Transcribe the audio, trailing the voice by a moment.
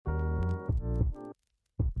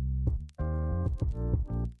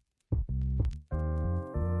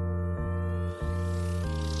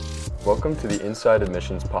Welcome to the Inside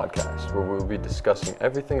Admissions podcast, where we will be discussing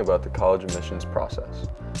everything about the college admissions process.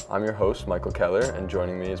 I'm your host, Michael Keller, and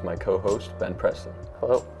joining me is my co-host, Ben Preston.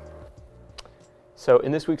 Hello. So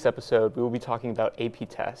in this week's episode, we will be talking about AP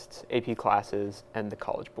tests, AP classes, and the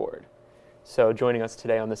College Board. So joining us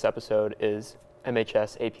today on this episode is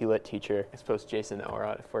MHS AP Lit teacher, I suppose Jason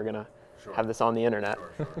Elrod, if we're going to have this on the internet.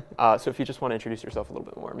 Sure. So if you just want to introduce yourself a little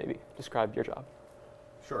bit more, maybe describe your job.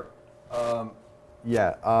 Sure.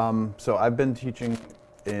 So I've been teaching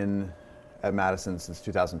at Madison since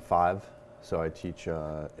 2005. So I teach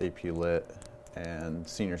AP Lit and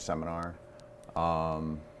senior seminar.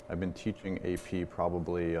 I've been teaching AP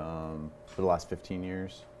probably for the last 15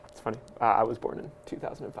 years. It's funny. I was born in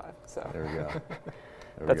 2005, so There we go.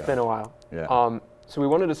 that's been a while. Yeah. So we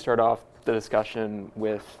wanted to start off the discussion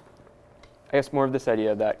with, I guess, more of this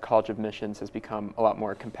idea that college admissions has become a lot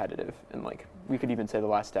more competitive in, like, we could even say the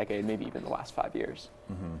last decade, maybe even the last 5 years.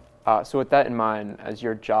 Mm-hmm. So with that in mind, as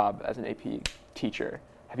your job as an AP teacher,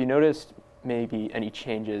 have you noticed maybe any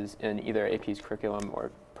changes in either AP's curriculum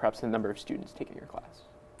or perhaps the number of students taking your class?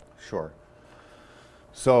 Sure.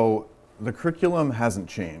 So the curriculum hasn't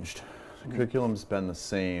changed. The curriculum's been the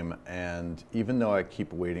same, and even though I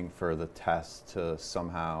keep waiting for the test to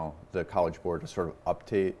somehow, the College Board to sort of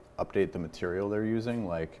update the material they're using,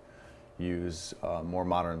 like use more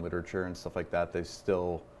modern literature and stuff like that, they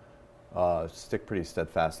still stick pretty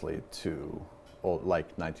steadfastly to old,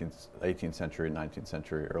 like 18th century, 19th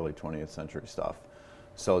century, early 20th century stuff.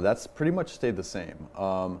 So that's pretty much stayed the same.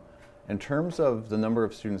 In terms of the number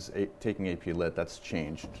of students taking AP Lit, that's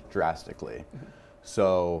changed drastically. Mm-hmm.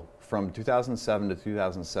 So from 2007 to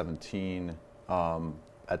 2017,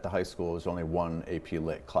 at the high school, there was only one AP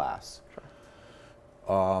Lit class. Sure.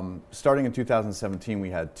 Starting in 2017, we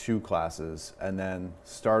had 2 classes, and then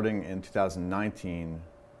starting in 2019,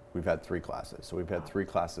 we've had 3 classes. So we've had 3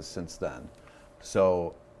 classes since then.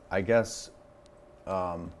 So I guess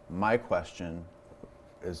my question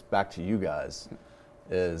is back to you guys,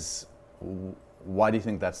 is why do you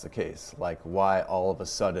think that's the case? Like, why all of a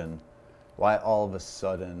sudden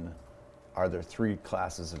are there 3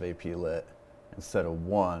 classes of AP Lit instead of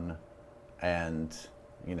 1? And,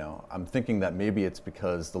 you know, I'm thinking that maybe it's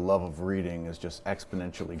because the love of reading is just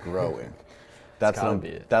exponentially growing. That's what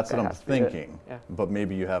I'm thinking. Yeah. But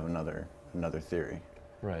maybe you have another theory.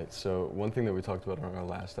 Right, so one thing that we talked about on our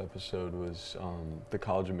last episode was the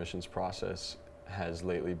college admissions process has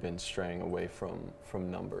lately been straying away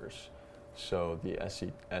from numbers. So the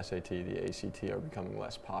SAT, the ACT are becoming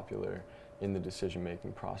less popular in the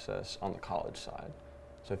decision-making process on the college side.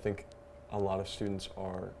 So I think a lot of students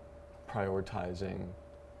are prioritizing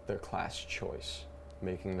their class choice,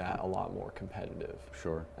 making that a lot more competitive.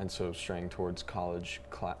 Sure. And so straying towards college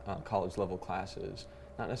level classes,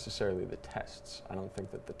 not necessarily the tests. I don't think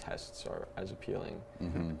that the tests are as appealing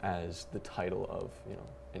as the title of, you know,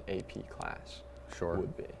 an AP class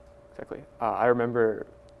would be. Exactly. I remember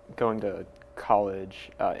going to college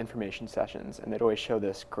information sessions, and they'd always show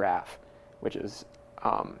this graph, which is,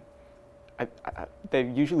 they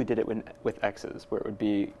usually did it with X's, where it would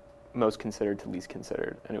be most considered to least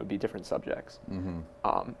considered, and it would be different subjects. Mm-hmm.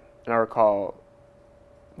 And I recall,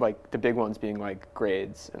 like, the big ones being like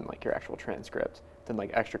grades and like your actual transcript, then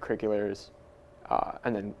like extracurriculars,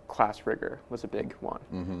 and then class rigor was a big one.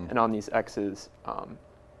 Mm-hmm. And on these X's,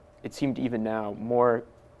 it seemed even now more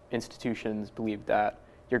institutions believed that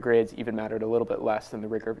your grades even mattered a little bit less than the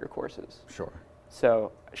rigor of your courses. Sure.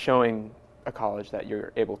 So showing a college that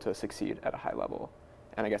you're able to succeed at a high level,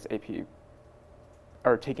 and I guess AP,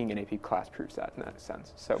 or taking an AP class proves that in that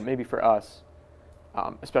sense. So maybe for us,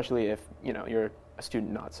 especially if, you know, you're a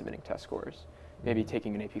student not submitting test scores, maybe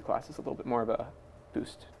taking an AP class is a little bit more of a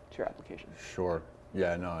boost to your application. Sure.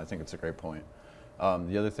 Yeah, no, I think it's a great point.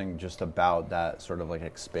 The other thing just about that sort of like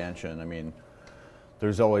expansion, I mean,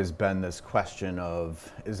 there's always been this question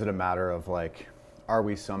of, is it a matter of like, are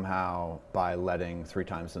we somehow, by letting 3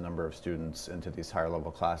 times the number of students into these higher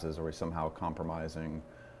level classes, are we somehow compromising,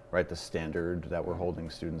 right, the standard that we're holding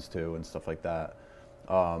students to and stuff like that?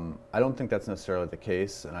 I don't think that's necessarily the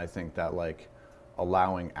case, and I think that like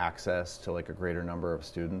allowing access to like a greater number of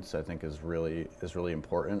students, I think is really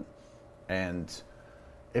important. And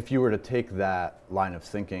if you were to take that line of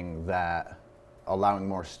thinking that allowing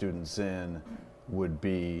more students in would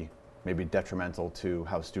be maybe detrimental to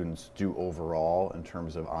how students do overall in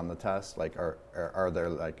terms of on the test, like are there,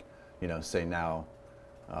 like, you know, say now,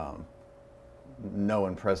 no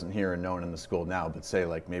one present here and no one in the school now, but say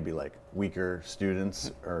like maybe like weaker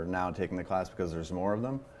students are now taking the class because there's more of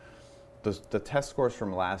them. The test scores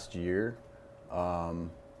from last year,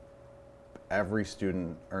 every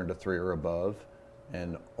student earned a 3 or above,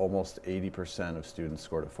 and almost 80% of students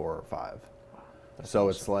scored a 4 or 5. That's So awesome.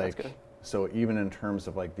 it's like, That's good. so even in terms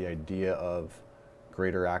of like the idea of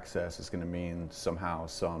greater access is going to mean somehow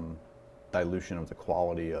some dilution of the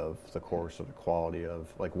quality of the course or the quality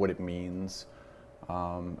of like what it means.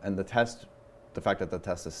 And the test, the fact that the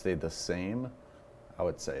test has stayed the same, I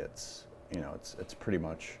would say it's, you know, it's pretty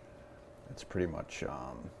much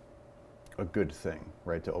a good thing,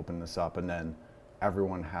 right? To open this up, and then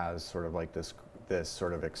everyone has sort of like this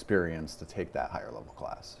sort of experience to take that higher level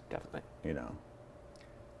class. Definitely. You know.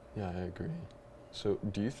 Yeah, I agree. So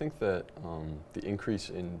do you think that the increase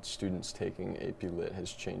in students taking AP Lit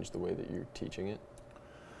has changed the way that you're teaching it?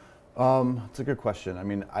 It's a good question. I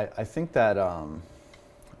mean, I think that,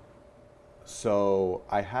 so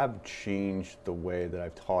I have changed the way that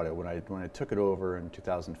I've taught it. When I took it over in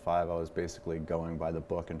 2005, I was basically going by the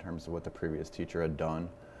book in terms of what the previous teacher had done.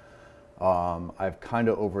 I've kind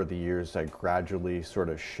of over the years, I gradually sort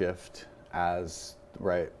of shift as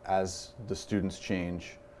the students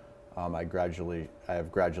change. I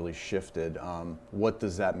have gradually shifted. What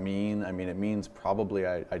does that mean? I mean, it means probably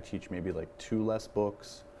I teach maybe like 2 less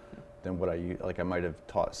books than what I might have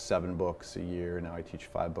taught 7 books a year. Now I teach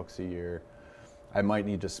 5 books a year. I might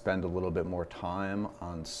need to spend a little bit more time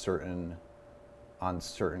on certain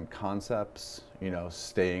concepts, you know,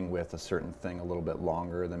 staying with a certain thing a little bit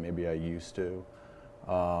longer than maybe I used to.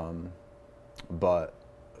 But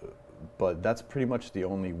that's pretty much the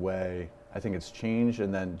only way I think it's changed.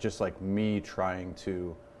 And then just like me trying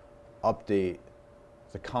to update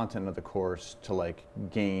the content of the course to like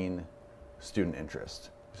gain student interest.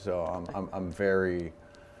 So I'm very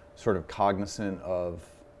sort of cognizant of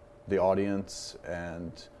the audience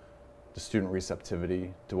and the student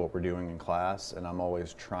receptivity to what we're doing in class, and I'm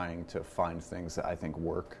always trying to find things that I think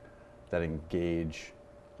work, that engage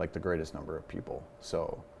like the greatest number of people.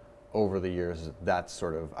 So over the years, that's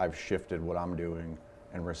sort of, I've shifted what I'm doing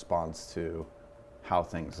in response to how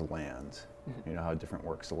things land, you know, how different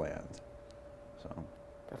works land. So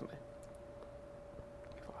Definitely.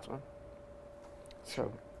 Last one.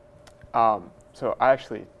 So I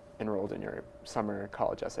actually enrolled in your summer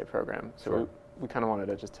college essay program. So Sure. we kind of wanted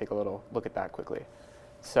to just take a little look at that quickly.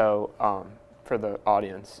 So for the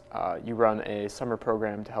audience, you run a summer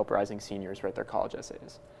program to help rising seniors write their college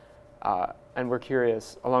essays. And we're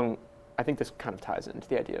curious, I think this kind of ties into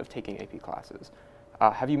the idea of taking AP classes.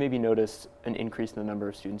 Have you maybe noticed an increase in the number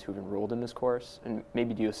of students who've enrolled in this course? And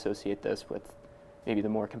maybe do you associate this with maybe the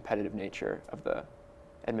more competitive nature of the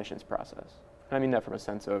admissions process? And I mean that from a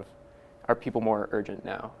sense of, are people more urgent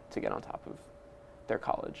now to get on top of their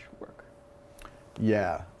college work?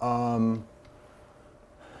 yeah,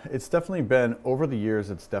 it's definitely been, over the years,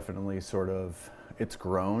 it's definitely sort of, it's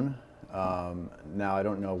grown. Now I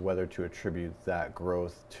don't know whether to attribute that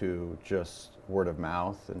growth to just word of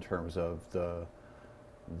mouth in terms of the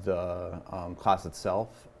class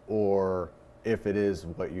itself, or if it is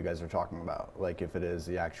what you guys are talking about, like if it is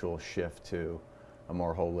the actual shift to a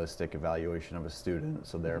more holistic evaluation of a student,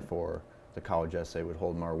 so therefore the college essay would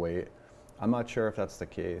hold more weight. I'm not sure if that's the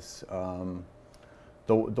case.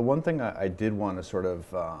 The one thing I did want to sort of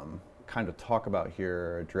kind of talk about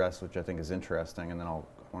here, address, which I think is interesting, and then I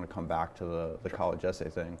want to come back to the college essay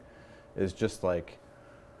thing, is just like,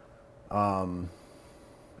 and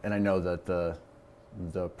I know that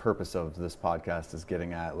the purpose of this podcast is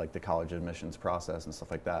getting at like the college admissions process and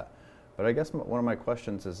stuff like that. But I guess one of my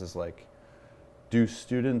questions is like, do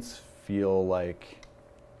students feel like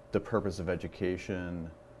the purpose of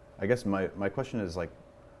education, I guess my question is like,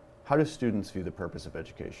 how do students view the purpose of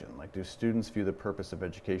education? Like, do students view the purpose of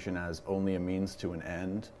education as only a means to an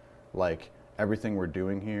end? Like, everything we're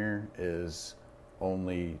doing here is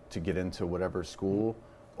only to get into whatever school?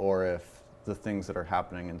 Or if the things that are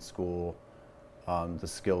happening in school, the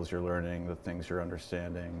skills you're learning, the things you're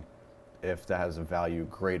understanding, if that has a value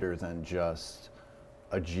greater than just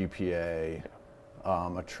a GPA,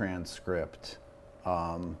 a transcript,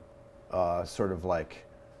 sort of like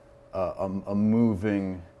a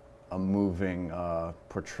moving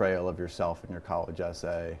portrayal of yourself in your college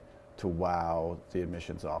essay to wow the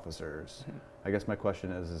admissions officers. I guess my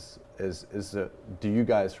question is do you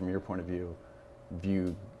guys, from your point of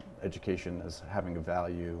view education as having a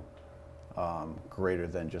value greater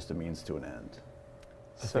than just a means to an end?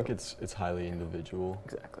 I think it's highly individual.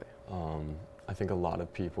 Exactly. I think a lot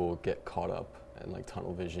of people get caught up in like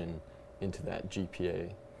tunnel vision into that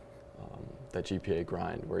GPA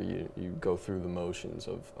grind where you go through the motions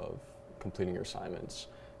of completing your assignments,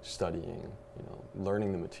 studying,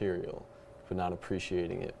 learning the material, but not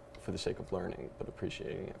appreciating it for the sake of learning, but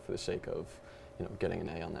appreciating it for the sake of, getting an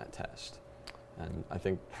A on that test. And I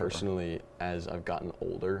think personally, as I've gotten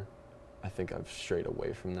older, I think I've strayed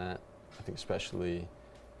away from that. I think especially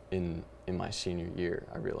in my senior year,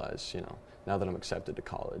 I realized, now that I'm accepted to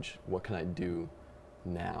college, what can I do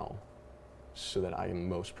now so that I am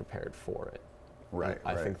most prepared for it? Right.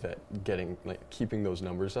 I think that keeping those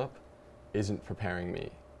numbers up isn't preparing me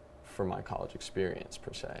for my college experience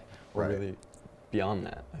per se, or really beyond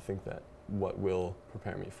that. I think that what will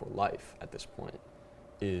prepare me for life at this point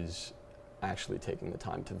is actually taking the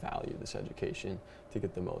time to value this education, to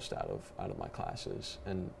get the most out of my classes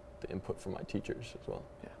and the input from my teachers as well.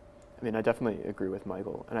 Yeah, I mean, I definitely agree with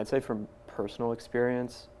Michael, and I'd say from personal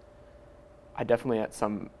experience, I definitely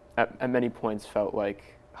at many points felt like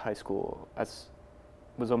high school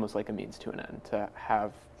was almost like a means to an end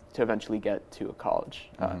to eventually get to a college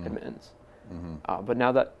admittance. Mm-hmm. But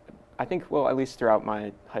now that I think, at least throughout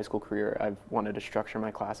my high school career, I've wanted to structure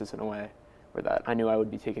my classes in a way where that I knew I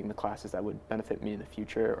would be taking the classes that would benefit me in the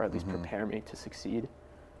future, or at least prepare me to succeed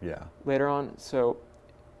later on. So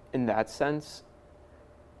in that sense,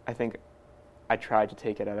 I think I tried to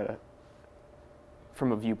take it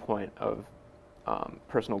from a viewpoint of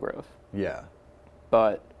personal growth. Yeah.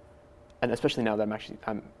 And especially now that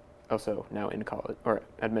I'm also now in college, or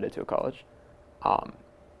admitted to a college,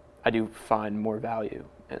 I do find more value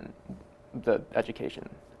in the education,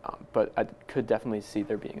 but I could definitely see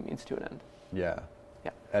there being a means to an end. Yeah.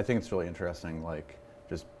 I think it's really interesting, like,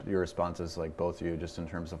 just your responses, like, both of you, just in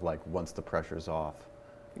terms of, like, once the pressure's off,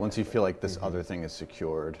 once you feel like this other thing is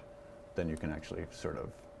secured, then you can actually sort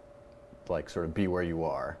of be where you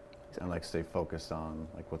are and, like, stay focused on,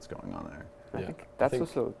 like, what's going on there. I think that's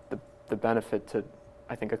also the benefit to,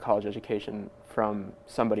 I think, a college education from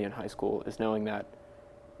somebody in high school is knowing that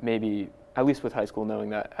maybe, at least with high school, knowing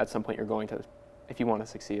that at some point you're going to, if you want to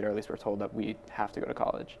succeed, or at least we're told that we have to go to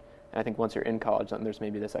college. And I think once you're in college, then there's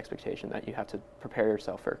maybe this expectation that you have to prepare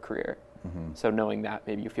yourself for a career. Mm-hmm. So knowing that,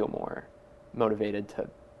 maybe you feel more motivated to,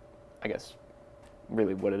 I guess,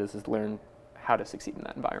 really what it is learn how to succeed in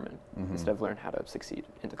that environment instead of learn how to succeed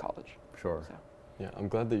into college. Sure. So. Yeah, I'm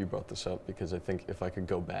glad that you brought this up, because I think if I could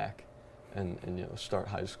go back and start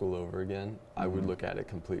high school over again, I would look at it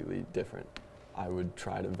completely different. I would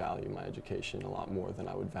try to value my education a lot more than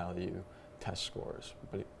I would value test scores.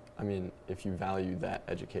 But I mean, if you value that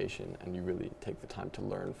education and you really take the time to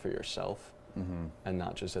learn for yourself and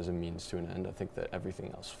not just as a means to an end, I think that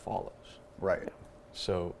everything else follows. Right.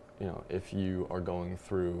 So, if you are going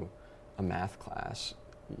through a math class,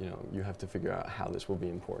 you have to figure out how this will be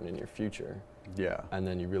important in your future. Yeah. And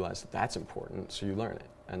then you realize that that's important, so you learn it.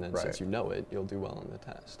 And then since you know it, you'll do well on the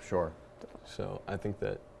test. Sure. So I think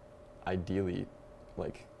that ideally,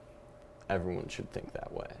 like, everyone should think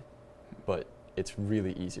that way. But it's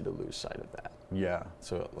really easy to lose sight of that. Yeah.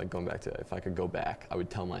 So, like, going back to, if I could go back, I would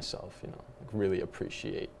tell myself, like, really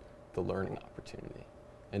appreciate the learning opportunity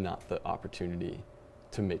and not the opportunity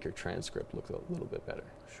to make your transcript look a little bit better.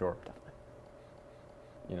 Sure.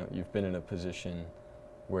 Definitely. You've been in a position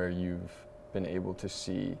where you've been able to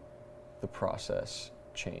see the process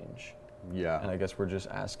change. Yeah. And I guess we're just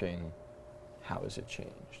asking, how has it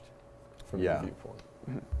changed from your viewpoint?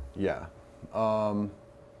 Yeah.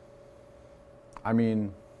 I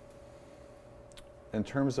mean, in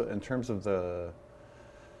terms of the,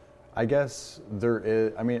 I guess there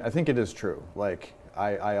is, I think it is true. Like,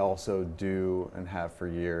 I also do and have for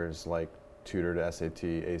years, like, tutored SAT,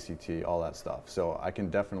 ACT, all that stuff. So I can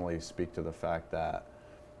definitely speak to the fact that,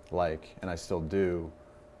 like, and I still do,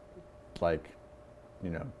 like,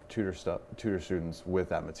 tutor students with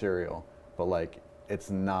that material, but, like, it's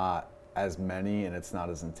not as many and it's not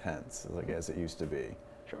as intense as it used to be.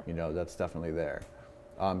 Sure. That's definitely there.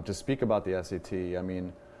 To speak about the SAT, I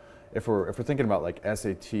mean, if we're thinking about, like,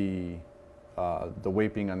 SAT, the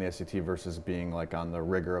weight being on the SAT versus being, like, on the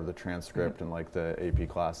rigor of the transcript and, like, the AP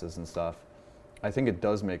classes and stuff, I think it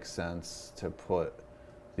does make sense to put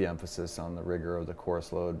the emphasis on the rigor of the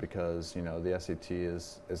course load, because the SAT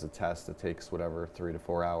is a test that takes whatever 3 to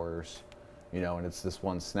 4 hours, and it's this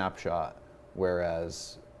one snapshot,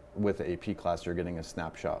 whereas with the AP class you're getting a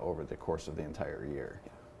snapshot over the course of the entire year.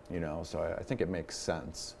 So I think it makes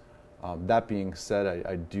sense. That being said,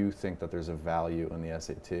 I do think that there's a value in the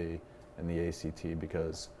SAT and the ACT,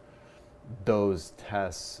 because those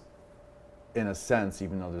tests, in a sense,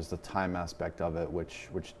 even though there's the time aspect of it, which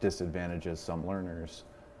disadvantages some learners,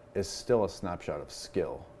 is still a snapshot of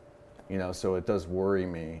skill. So it does worry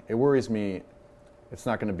me. It worries me. It's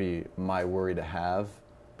not going to be my worry to have,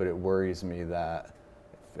 but it worries me that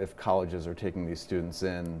if colleges are taking these students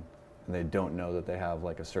in and they don't know that they have,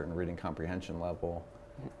 like, a certain reading comprehension level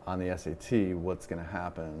on the SAT, what's going to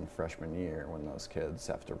happen freshman year when those kids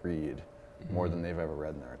have to read more than they've ever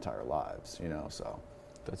read in their entire lives, you know, so.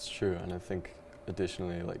 That's true, and I think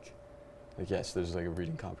additionally, like yes, there's like a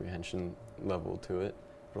reading comprehension level to it,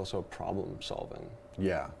 but also problem solving.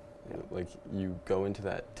 Yeah. Like you go into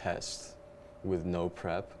that test with no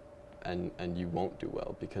prep, and you won't do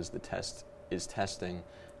well because the test is testing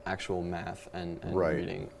actual math and right.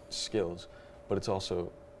 reading skills, but it's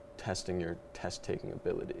also testing your test-taking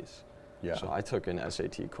abilities. Yeah. So I took an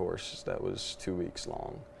SAT course that was 2 weeks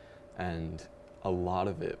long, and a lot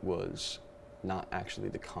of it was not actually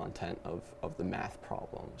the content of the math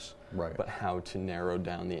problems, right. but how to narrow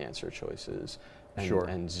down the answer choices and, sure.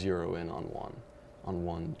 and zero in on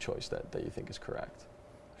one choice that you think is correct.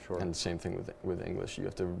 Sure. And same thing with English. You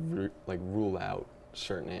have to rule out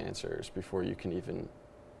certain answers before you can even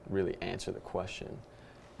really answer the question.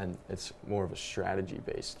 And it's more of a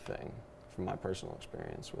strategy-based thing from my personal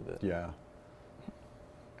experience with it. Yeah.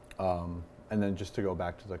 And then just to go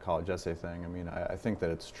back to the college essay thing, I mean, I think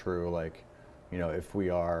that it's true, like, you know, if we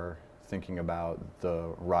are thinking about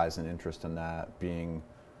the rise in interest in that being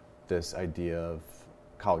this idea of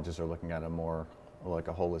colleges are looking at a more like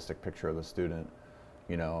a holistic picture of the student,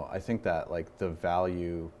 you know, I think that like the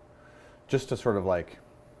value, just to sort of like,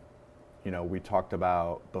 you know, we talked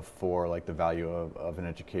about before like the value of an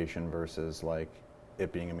education versus like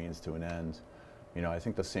it being a means to an end. You know, I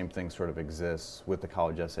think the same thing sort of exists with the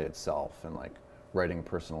college essay itself and like writing a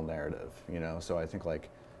personal narrative, you know. So I think like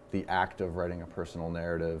the act of writing a personal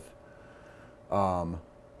narrative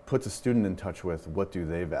puts a student in touch with what do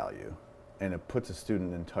they value, and it puts a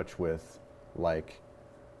student in touch with like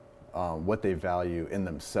what they value in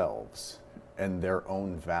themselves and their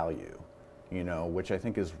own value, you know, which I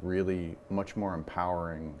think is really much more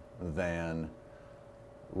empowering than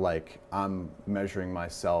like I'm measuring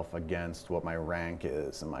myself against what my rank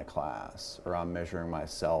is in my class, or I'm measuring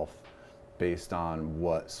myself based on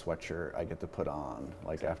what sweatshirt I get to put on,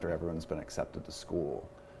 like after everyone's been accepted to school,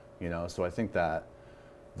 you know. So I think that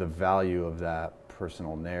the value of that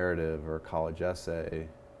personal narrative or college essay,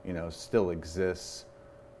 you know, still exists,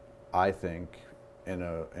 I think, in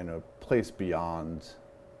a place beyond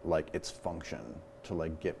like its function to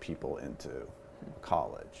like get people into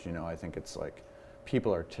college. You know, I think it's like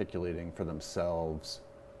people articulating for themselves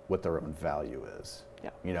what their own value is. Yeah.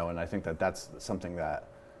 You know, and I think that that's something that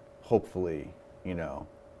hopefully, you know,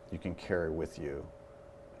 you can carry with you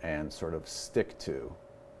and sort of stick to,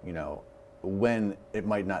 you know, when it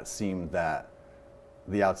might not seem that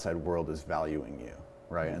the outside world is valuing you,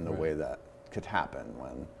 right? And the way that could happen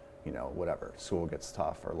when, you know, whatever, school gets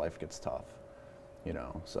tough or life gets tough, you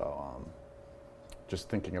know. So just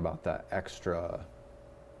thinking about the extra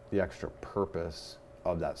purpose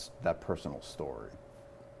of that personal story.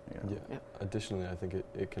 You know? Yeah. Additionally, I think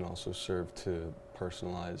it can also serve to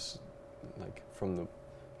personalize, like from the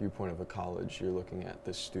viewpoint of a college, you're looking at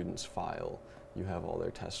the student's file. You have all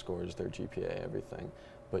their test scores, their GPA, everything,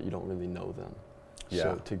 but you don't really know them. Yeah.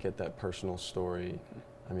 So to get that personal story,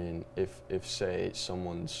 I mean, if say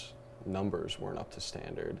someone's numbers weren't up to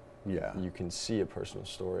standard, yeah, you can see a personal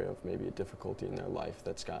story of maybe a difficulty in their life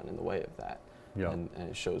that's gotten in the way of that. Yeah. And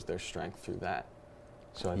it shows their strength through that.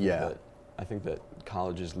 So I think that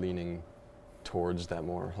college is leaning towards that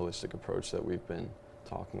more holistic approach that we've been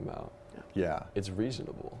talking about. Yeah. It's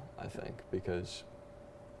reasonable, I think, because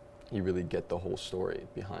you really get the whole story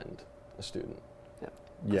behind a student. Yeah.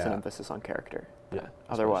 Yeah. It's an emphasis on character. Yeah.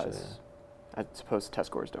 Otherwise, I suppose test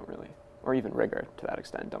scores don't really, or even rigor to that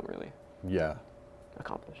extent, don't really Yeah.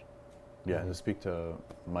 accomplish. Yeah, and to speak to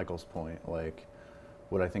Michael's point, like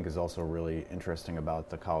what I think is also really interesting about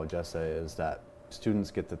the college essay is that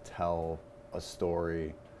students get to tell a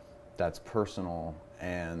story that's personal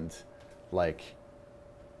and like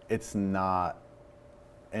it's not,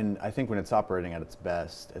 and I think when it's operating at its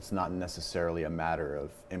best, it's not necessarily a matter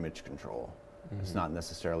of image control. Mm-hmm. It's not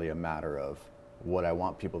necessarily a matter of what I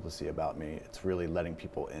want people to see about me. It's really letting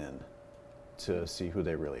people in to see who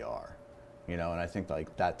they really are. You know, and I think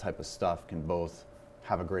like that type of stuff can both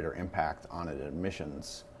have a greater impact on an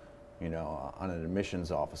admissions, you know, on an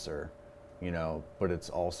admissions officer, you know, but it's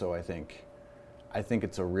also, I think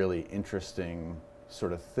it's a really interesting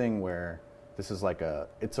sort of thing where this is like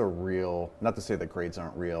it's a real, not to say that grades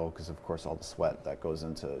aren't real, because of course all the sweat that goes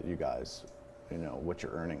into you guys, you know, what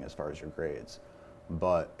you're earning as far as your grades,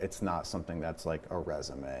 but it's not something that's like a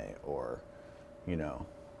resume or, you know,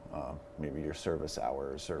 maybe your service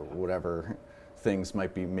hours or whatever things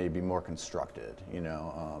might be maybe more constructed, you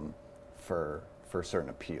know, for certain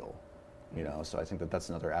appeal, you know. So I think that that's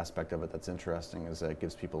another aspect of it that's interesting, is that it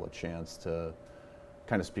gives people a chance to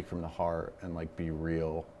kind of speak from the heart and like be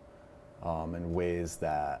real in ways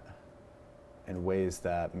that in ways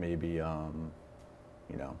that maybe,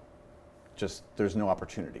 just there's no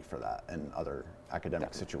opportunity for that in other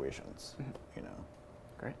academic situations,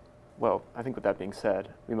 Great. Well, I think with that being said,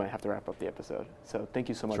 we might have to wrap up the episode. So thank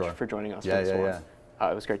you so much Sure. for joining us Yeah, for this yeah,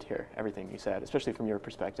 one. It was great to hear everything you said, especially from your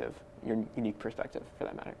perspective, your unique perspective for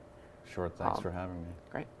that matter. Sure, thanks for having me.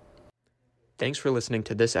 Great. Thanks for listening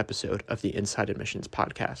to this episode of the Inside Admissions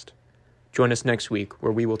podcast. Join us next week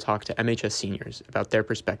where we will talk to MHS seniors about their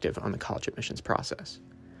perspective on the college admissions process.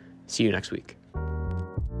 See you next week.